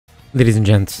Ladies and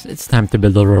gents, it's time to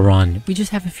build Ororon. We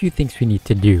just have a few things we need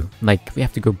to do. Like, we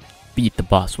have to go beat the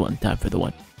boss one time for the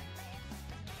one.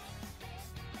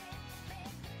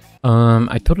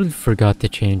 I totally forgot to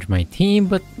change my team,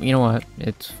 but you know what?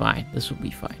 It's fine. This will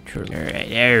be fine, surely. Alright,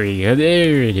 there we go.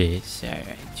 There it is.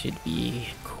 Alright, should be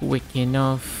quick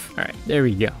enough. Alright, there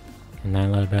we go. And now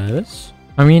let about this.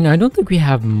 I mean, I don't think we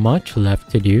have much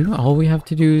left to do. All we have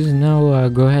to do is now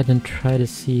go ahead and try to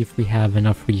see if we have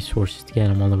enough resources to get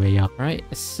them all the way up. All right,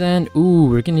 ascend. Ooh,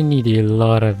 we're gonna need a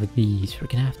lot of these. We're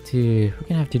gonna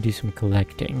have to do some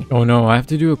collecting. Oh no, I have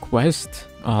to do a quest.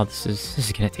 Oh, this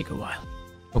is gonna take a while.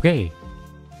 Okay,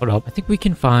 hold up. I think we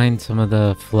can find some of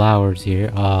the flowers here.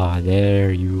 Ah,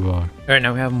 there you are. All right,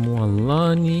 now we have more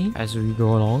money as we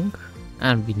go along,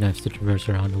 and it'd be nice to traverse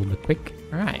around a little bit quick.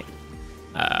 All right.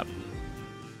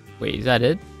 Wait, is that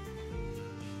it?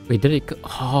 Wait, did it go?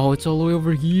 Oh, it's all the way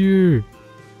over here.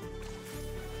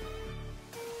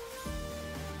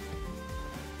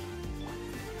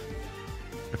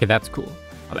 Okay, that's cool.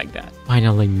 I like that.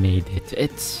 Finally made it.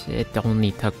 It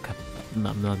only took a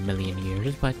million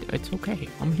years, but it's okay.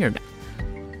 I'm here now.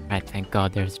 Alright, thank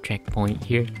God there's a checkpoint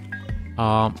here.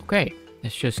 Okay.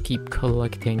 Let's just keep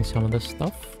collecting some of the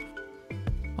stuff.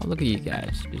 Oh, look at you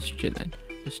guys. Just chilling.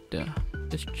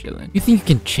 Just chilling. You think you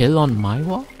can chill on my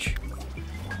watch?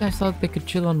 You guys thought they could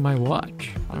chill on my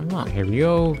watch. I don't know. Here we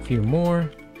go. A few more.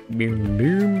 Boom,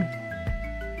 boom.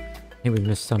 Hey, we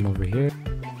missed some over here.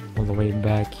 All the way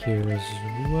back here as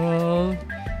well.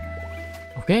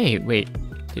 Okay, wait.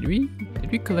 Did we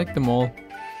collect them all?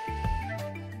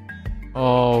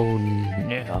 Oh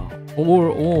no.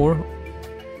 Or.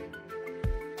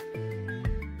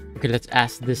 Okay, let's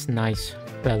ask this nice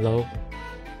fellow.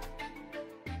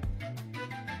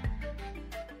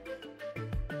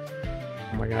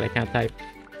 Oh my god, I can't type.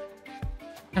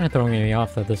 Kind of throwing me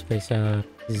off that this place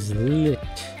is lit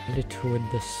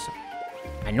with this.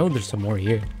 I know there's some more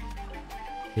here.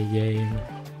 The game.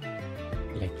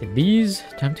 Collected these.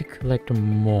 Time to collect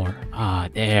more. Ah,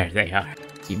 there they are.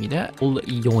 Give me that. All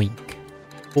yoink.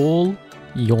 All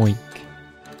yoink.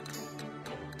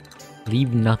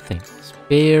 Leave nothing.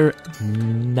 Spare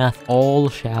nothing. All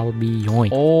shall be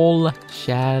yoink. All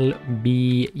shall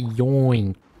be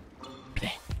yoink.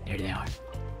 There they are.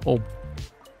 Boom.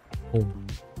 Boom.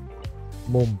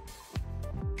 Boom.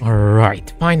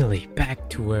 Alright, finally back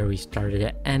to where we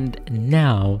started, and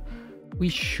now we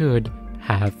should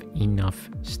have enough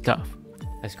stuff.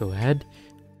 Let's go ahead,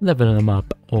 level them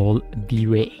up all the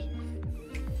way.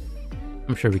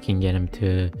 I'm sure we can get them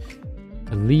to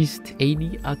at least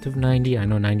 80 out of 90. I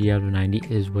know 90 out of 90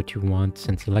 is what you want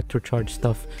since electrocharge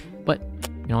stuff, but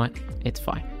you know what? It's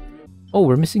fine. Oh,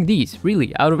 we're missing these.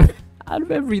 Really, out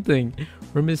of everything,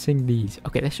 we're missing these.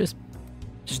 Okay, let's just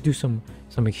do some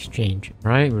exchange.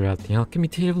 Right, we're at the alchemy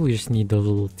table. We just need the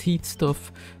little teeth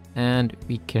stuff, and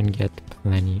we can get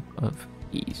plenty of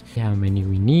these. See how many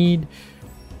we need.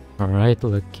 All right,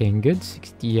 looking good.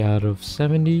 60 out of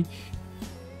 70.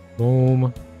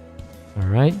 Boom. All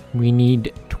right, we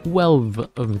need 12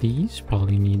 of these.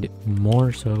 Probably need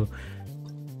more, so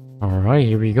all right,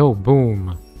 here we go.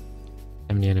 Boom.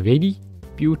 70 out of 80.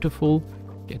 Beautiful.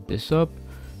 Get this up.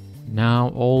 Now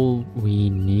all we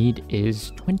need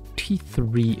is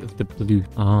 23 of the blue.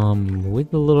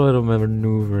 With a little bit of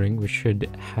maneuvering, we should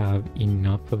have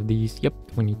enough of these. Yep,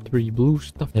 23 blue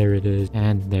stuff. There it is,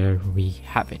 and there we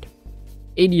have it.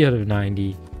 80 out of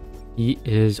 90. He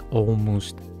is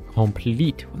almost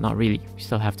complete. Well, not really. We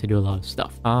still have to do a lot of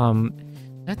stuff.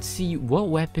 Let's see, what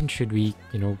weapon should we,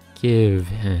 give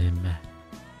him?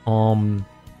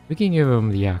 We can give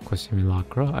him the Aqua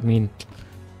Simulacra. I mean,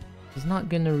 he's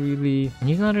not really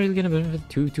gonna benefit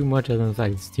too much, other than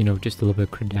like, just a little bit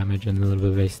of crit damage and a little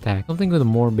bit of base attack. Something with a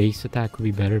more base attack would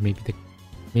be better.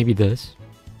 Maybe this.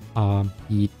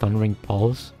 The Thundering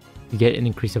Pulse. You get an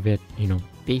increase of it,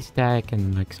 base attack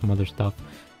and like some other stuff.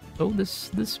 So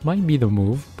this might be the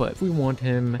move, but we want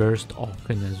him burst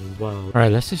often as well. All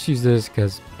right, let's just use this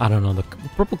because I don't know, the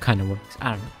purple kind of works.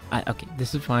 I don't know. Okay,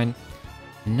 this is fine.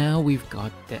 Now we've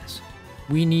got this.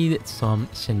 We need some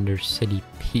Cinder City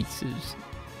pieces.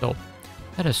 So,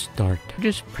 let us start. We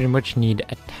just pretty much need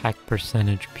attack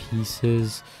percentage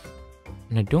pieces.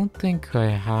 And I don't think I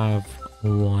have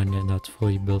one that's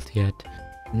fully built yet.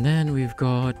 And then we've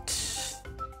got,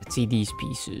 let's see, these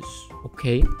pieces.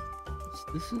 Okay,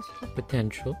 this is a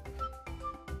potential.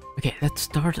 Okay, let's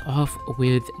start off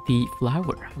with the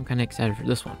flower. I'm kind of excited for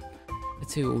this one.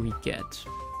 Let's see what we get.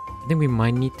 I think we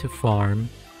might need to farm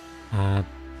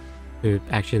to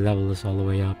actually level this all the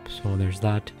way up, so there's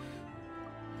that.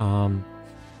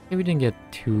 Maybe we didn't get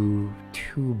too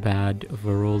bad of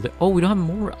a roll. Oh, we don't have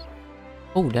Mora.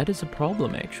 Oh, that is a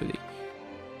problem actually.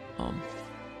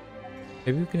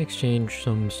 Maybe we can exchange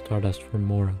some Stardust for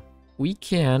Mora. We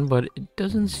can, but it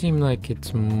doesn't seem like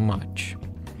it's much.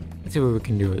 Let's see what we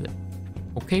can do with it.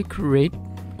 Okay, great.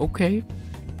 Okay.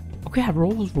 Okay, our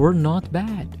rolls were not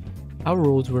bad. Our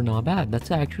rolls were not bad. That's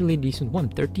actually a decent one.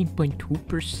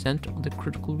 13.2% on the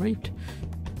critical rate.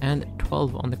 And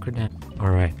 12 on the crit.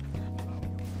 Alright.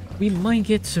 We might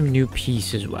get some new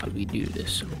pieces while we do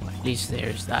this. So at least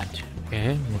there's that.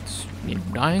 Okay, let's...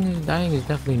 dying is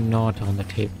definitely not on the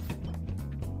table.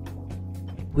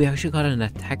 We actually got an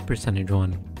attack percentage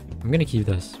one. I'm gonna keep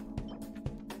this.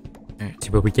 Alright, see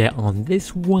what we get on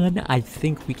this one. I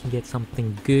think we can get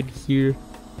something good here.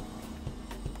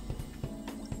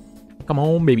 Come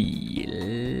on, baby.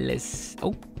 Let's...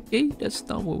 Okay, that's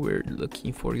not what we're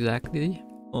looking for exactly.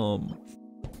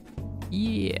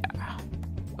 Yeah.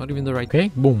 Not even the right...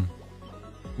 Okay, boom.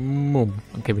 Boom.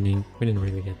 Okay, we didn't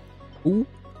really get... Ooh.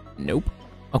 Nope.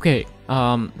 Okay,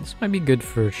 this might be good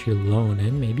for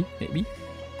Shilonen, maybe.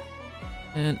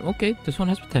 And okay, this one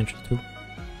has potential too.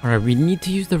 Alright, we need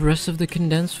to use the rest of the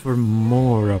condense for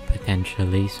Mora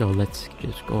potentially, so let's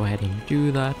just go ahead and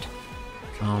do that.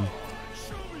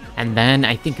 And then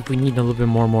I think if we need a little bit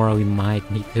more Mora, we might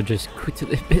need to just go to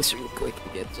the abyss real quick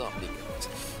and get zombie guns.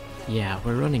 Yeah,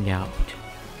 we're running out.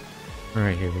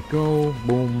 Alright, here we go.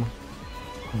 Boom.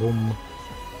 Boom.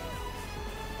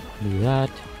 Do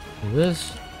that. Do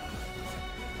this.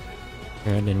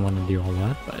 Okay, I didn't want to do all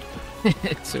that, but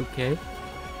it's okay.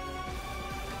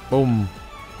 Boom.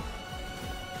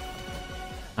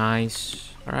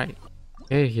 Nice. Alright.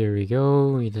 Okay, here we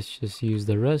go. Let's just use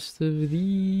the rest of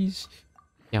these.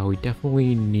 Yeah, we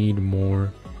definitely need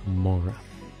more Mora.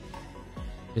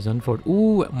 Is unfortunate.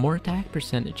 Ooh, more attack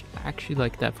percentage. I actually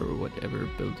like that for whatever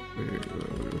build we're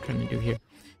trying to do here.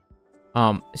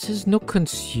 It says no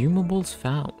consumables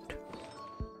found.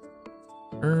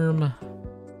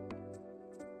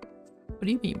 What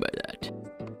do you mean by that?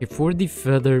 Okay, for the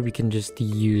feather, we can just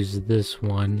use this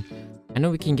one. I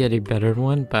know we can get a better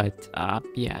one, but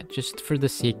yeah, just for the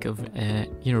sake of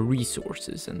you know,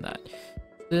 resources and that.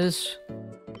 This,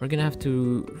 we're gonna have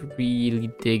to really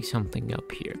dig something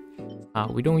up here.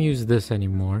 We don't use this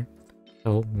anymore,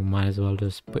 so we might as well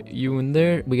just put you in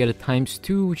there. We got a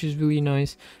 ×2, which is really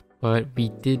nice, but we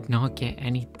did not get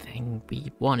anything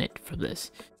we wanted for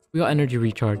this. We got energy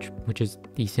recharge, which is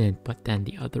decent, but then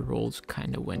the other rolls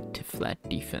kind of went to flat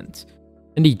defense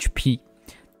and HP.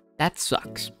 That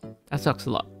sucks. That sucks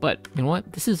a lot. But you know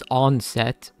what? This is on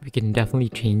set. We can definitely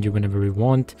change it whenever we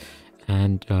want,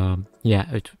 and yeah,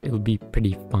 it'll be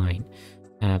pretty fine.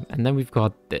 And then we've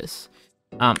got this.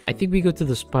 I think we go to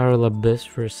the Spiral Abyss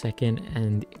for a second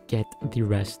and get the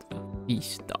rest of the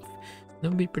stuff.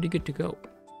 That'll be pretty good to go.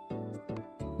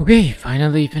 Okay,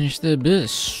 finally finished the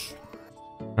Abyss.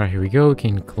 Alright, here we go. We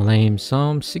can claim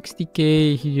some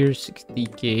 60k here,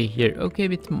 60k here. Okay,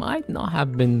 but it might not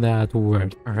have been that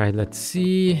worth. Alright, let's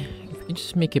see. If we can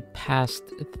just make it past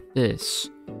this,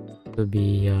 it'll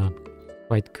be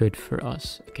quite good for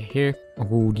us. Okay, here.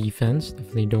 Oh, defense.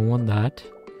 Definitely don't want that.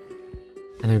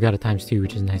 And then we got a ×2,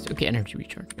 which is nice. Okay, energy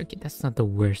recharge. Okay, that's not the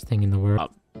worst thing in the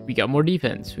world. We got more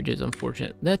defense, which is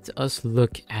unfortunate. Let us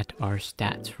look at our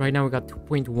stats. Right now we got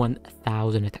 2.1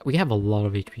 thousand attack. We have a lot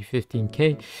of HP,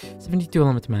 15k, 72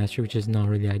 element mastery, which is not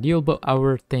really ideal, but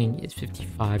our thing is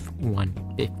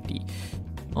 55,150.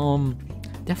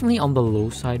 Definitely on the low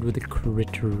side with the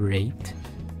crit rate,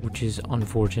 which is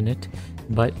unfortunate,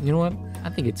 but you know what? I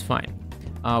think it's fine.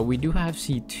 We do have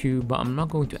C2, but I'm not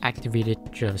going to activate it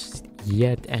just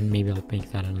yet, and maybe I'll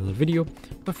make that another video.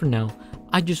 But for now,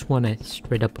 I just want to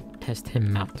straight up test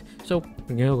him out. So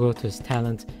we're gonna go to his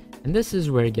talents, and this is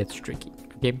where it gets tricky.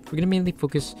 Okay, we're gonna mainly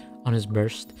focus on his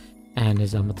burst and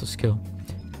his elemental skill,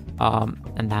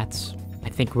 and that's, I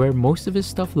think, where most of his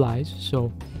stuff lies.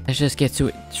 So let's just get to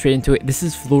it, straight into it. This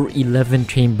is floor 11,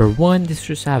 chamber 1. This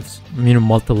just has, you know,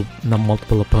 multiple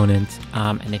opponents,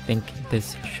 and I think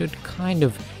this should kind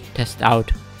of test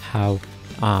out how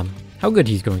good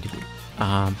he's going to be.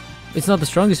 It's not the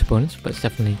strongest opponents, but it's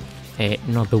definitely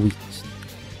not the weakest.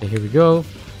 Okay, here we go.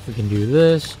 We can do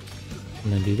this,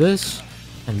 and then do this,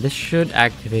 and this should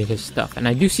activate his stuff. And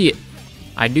I do see it.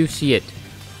 I do see it.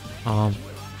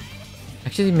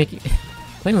 Actually,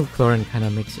 playing with Chlorine kind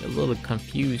of makes it a little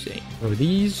confusing. So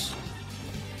these,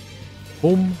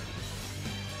 boom,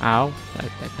 ow, that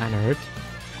kind of hurt.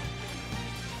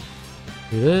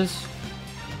 Do this.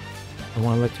 I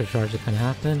want electrocharge to kind of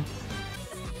happen.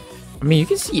 I mean, you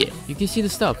can see it. You can see the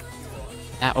stuff.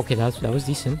 Okay, that was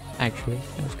decent, actually.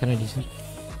 That was kind of decent.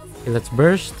 Okay, let's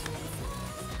burst.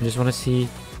 I just want to see.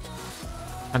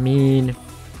 I mean,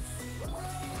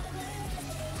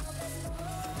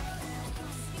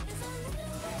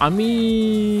 I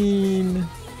mean...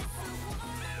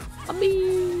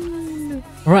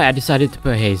 Alright, I decided to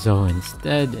put Hazel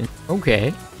instead. Okay.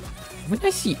 When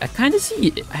I kind of see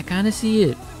it. I kind of see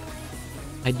it.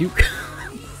 I do...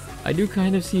 I do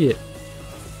kind of see it.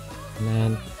 And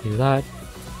then do that.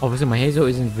 Obviously, my Hazel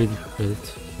isn't really good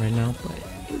right now, but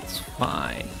it's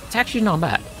fine. It's actually not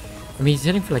bad. I mean, he's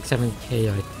hitting for like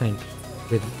 7k, I think,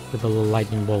 with the little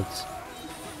lightning bolts,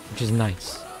 which is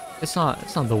nice. It's not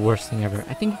the worst thing ever.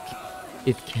 I think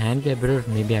it can get better if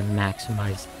maybe I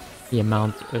maximize the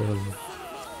amount of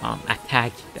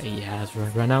attack that he has.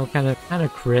 Right now, kind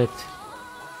of crit.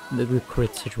 The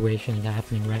crit situation is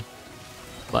happening, right?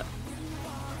 But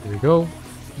here we go.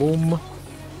 Boom,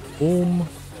 boom,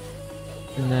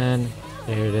 and then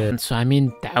there it is. So I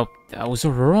mean, that was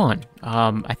Ororon.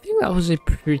 I think that was a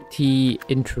pretty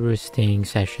interesting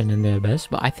session in the Abyss,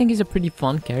 but I think he's a pretty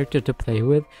fun character to play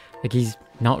with. Like, he's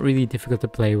not really difficult to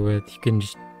play with. You can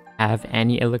just have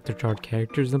any Electrocharge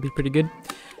characters, they'll be pretty good.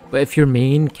 But if your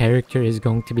main character is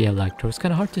going to be Electro, it's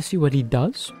kind of hard to see what he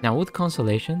does. Now with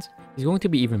Constellations, he's going to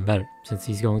be even better, since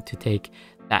he's going to take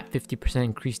that 50%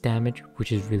 increased damage,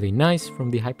 which is really nice from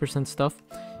the Hypersense stuff.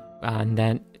 And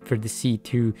then for the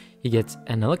C2, he gets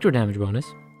an Electro damage bonus,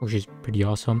 which is pretty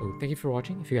awesome. So thank you for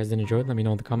watching. If you guys did enjoy it, let me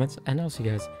know in the comments, and I'll see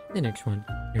you guys in the next one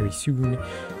very soon.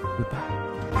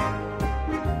 Goodbye.